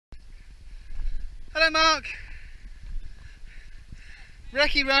Hello Mark!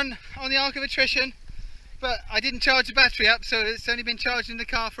 Recce run on the Arc of Attrition, but I didn't charge the battery up, so it's only been charged in the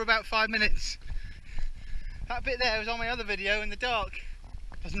car for about 5 minutes. That bit there was on my other video in the dark.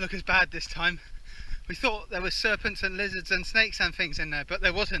 Doesn't look as bad this time. We thought there were serpents and lizards and snakes and things in there, but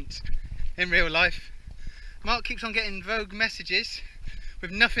there wasn't in real life. Mark keeps on getting rogue messages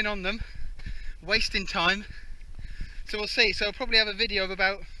with nothing on them, wasting time. So we'll see. So I'll probably have a video of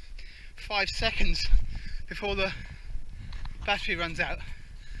about 5 seconds before the battery runs out.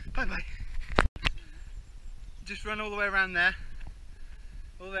 Bye bye. Just run all the way around there,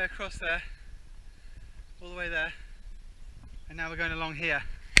 all the way across there, all the way there, and now we're going along here.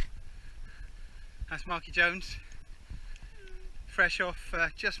 That's Marky Jones, fresh off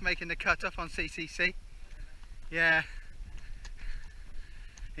just making the cut off on CCC. Yeah,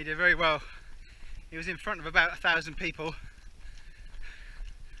 he did very well. He was in front of about 1,000 people.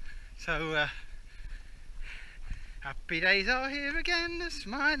 So happy days are here again, the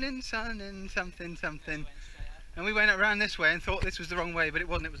smiling sun and something something. And we went around this way and thought this was the wrong way, but it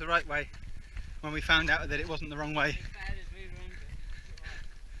wasn't, it was the right way when we found out that it wasn't the wrong way.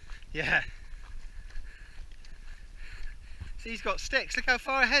 Yeah. See, he's got sticks, look how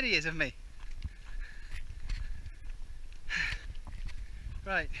far ahead he is of me.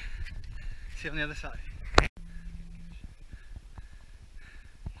 Right, see on the other side.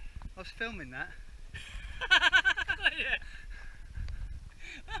 I was filming that.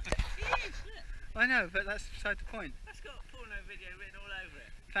 I know, but that's beside the point. That's got a porno video written all over it.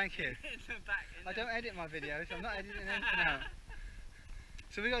 Thank you. I don't edit my videos, I'm not editing anything out.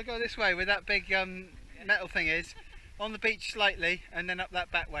 So we got to go this way where that big metal thing is, on the beach slightly, and then up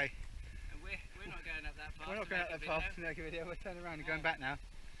that back way. And we're not going up that path. We're not going up that path to make a video, we're turning around and going back now.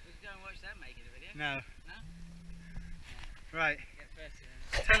 We can go and watch them making a video. No. No? Right. Get thirsty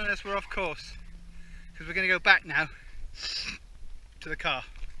then. Telling us we're off course, because we're going to go back now to the car.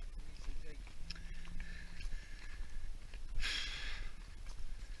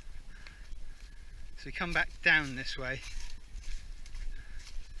 So we come back down this way.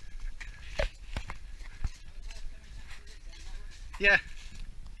 Yeah.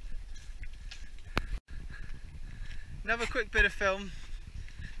 Another quick bit of film.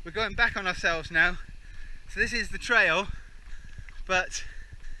 We're going back on ourselves now. So this is the trail, but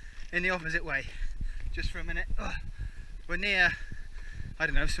in the opposite way. Just for a minute. Ugh. We're near, I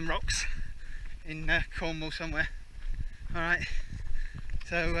don't know, some rocks in Cornwall somewhere. Alright.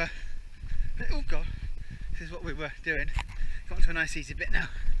 So, oh god, this is what we were doing. Got into a nice easy bit now.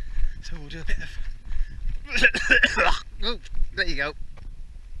 So we'll do a bit of... Oh, there you go.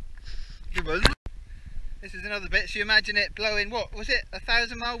 This is another bit, so you imagine it blowing, what was it,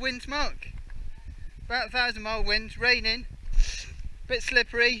 1,000-mile winds, Mark? About 1,000-mile winds, raining, bit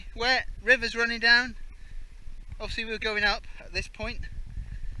slippery, wet, rivers running down. Obviously we were going up at this point,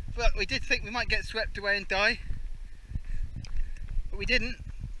 but we did think we might get swept away and die. But we didn't,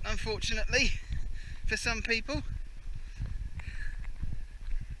 unfortunately, for some people.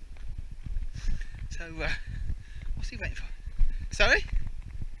 So, what's he waiting for? Sorry?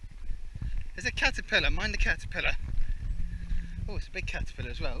 There's a caterpillar, mind the caterpillar. Oh, it's a big caterpillar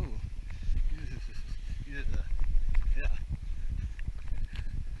as well. Ooh. Yeah.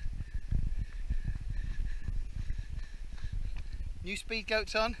 New speed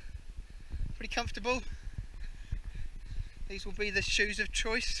goats on, pretty comfortable. These will be the shoes of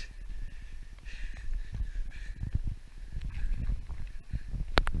choice.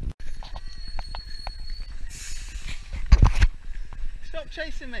 Stop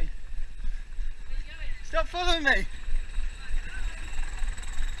chasing me. Stop following me.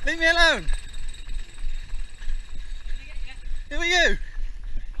 Leave me alone. Who are you?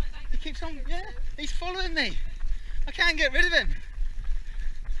 He keeps on, yeah, he's following me. I can't get rid of him.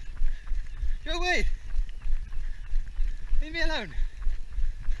 Go away. Leave me alone.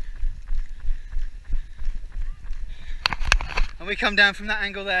 And we come down from that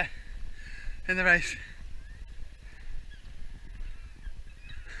angle there in the race.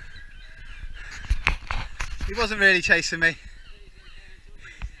 He wasn't really chasing me.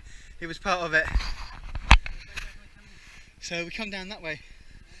 He was part of it. So we come down that way.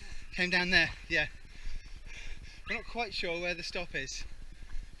 Came down there, yeah. We're not quite sure where the stop is,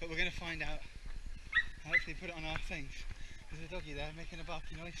 but we're going to find out. Hopefully put it on our things. There's a doggy there making a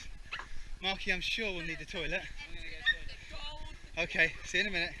barky noise. Marky, I'm sure we'll need the toilet. I'm going to go to the toilet. Okay, see you in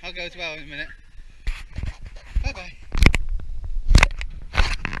a minute. I'll go as well in a minute. Bye bye.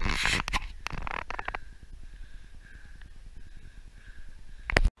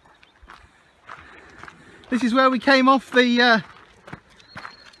 This is where we came off the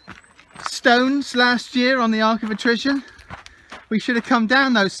stones last year on the Ark of Attrition. We should have come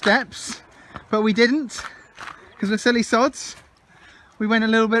down those steps, but we didn't, because we're silly sods. We went a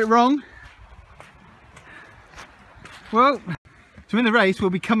little bit wrong. Well, so in the race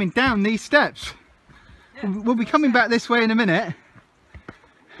we'll be coming down these steps. We'll be coming back this way in a minute.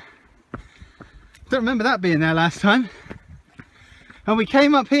 Don't remember that being there last time. And we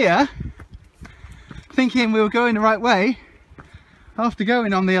came up here thinking we were going the right way after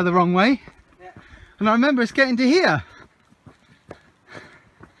going on the other wrong way. And I remember us getting to here.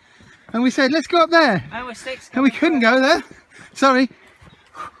 And we said, let's go up there. And we couldn't go there. Sorry.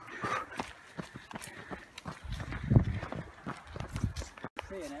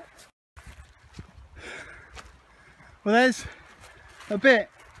 Well, there's a bit.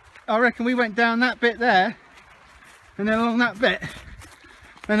 I reckon we went down that bit there, and then along that bit,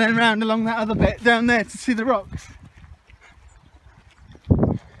 and then round along that other bit down there to see the rocks.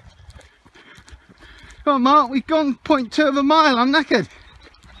 Come on, Mark, we've gone 0.2 of a mile. I'm knackered.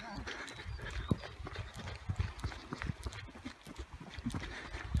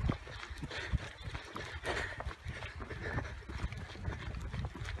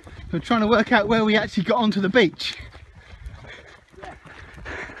 We're trying to work out where we actually got onto the beach.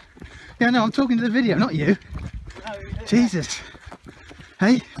 Yeah, no, I'm talking to the video, not you. No, Jesus.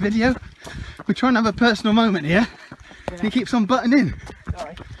 Hey, video. We're trying to have a personal moment here. Yeah. He keeps on butting in.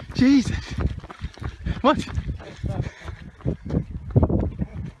 Sorry. Jesus. What?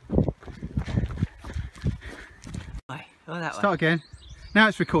 Oh, that Start again. Now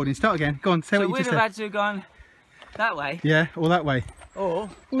it's recording. Start again. Go on, say what you just said. So we'd have had to have gone that way? Yeah, or that way. Or well,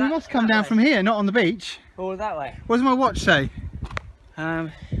 we must come down from here, not on the beach. Or that way. What does my watch say?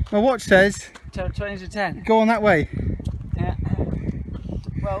 My watch says 20 to 10. Go on that way. Yeah.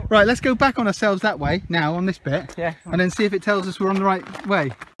 Well, right, let's go back on ourselves that way now on this bit. Yeah. And then see if it tells us we're on the right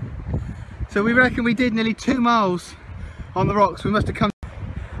way. So we reckon we did nearly 2 miles on the rocks. We must have come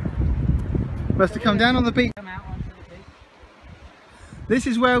down on the beach. Come out onto the beach. This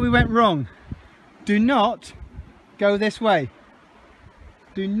is where we went wrong. Do not go this way.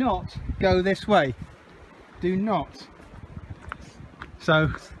 Do not go this way. Do not.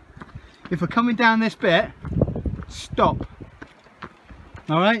 So if we're coming down this bit, stop.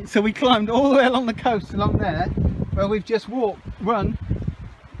 Alright, so we climbed all the way along the coast along there, where we've just run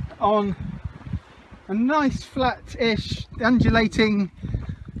on a nice flat-ish, undulating,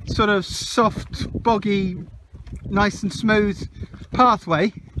 sort of soft, boggy, nice and smooth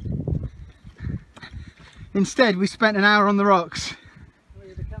pathway. Instead we spent an hour on the rocks. We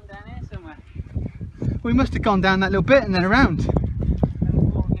would have come down here somewhere. We must have gone down that little bit and then around.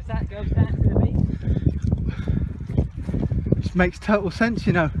 Because that goes down to the beach. Which makes total sense,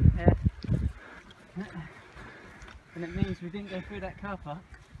 you know. Yeah. And it means we didn't go through that car park.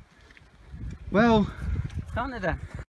 Well, Can't it then?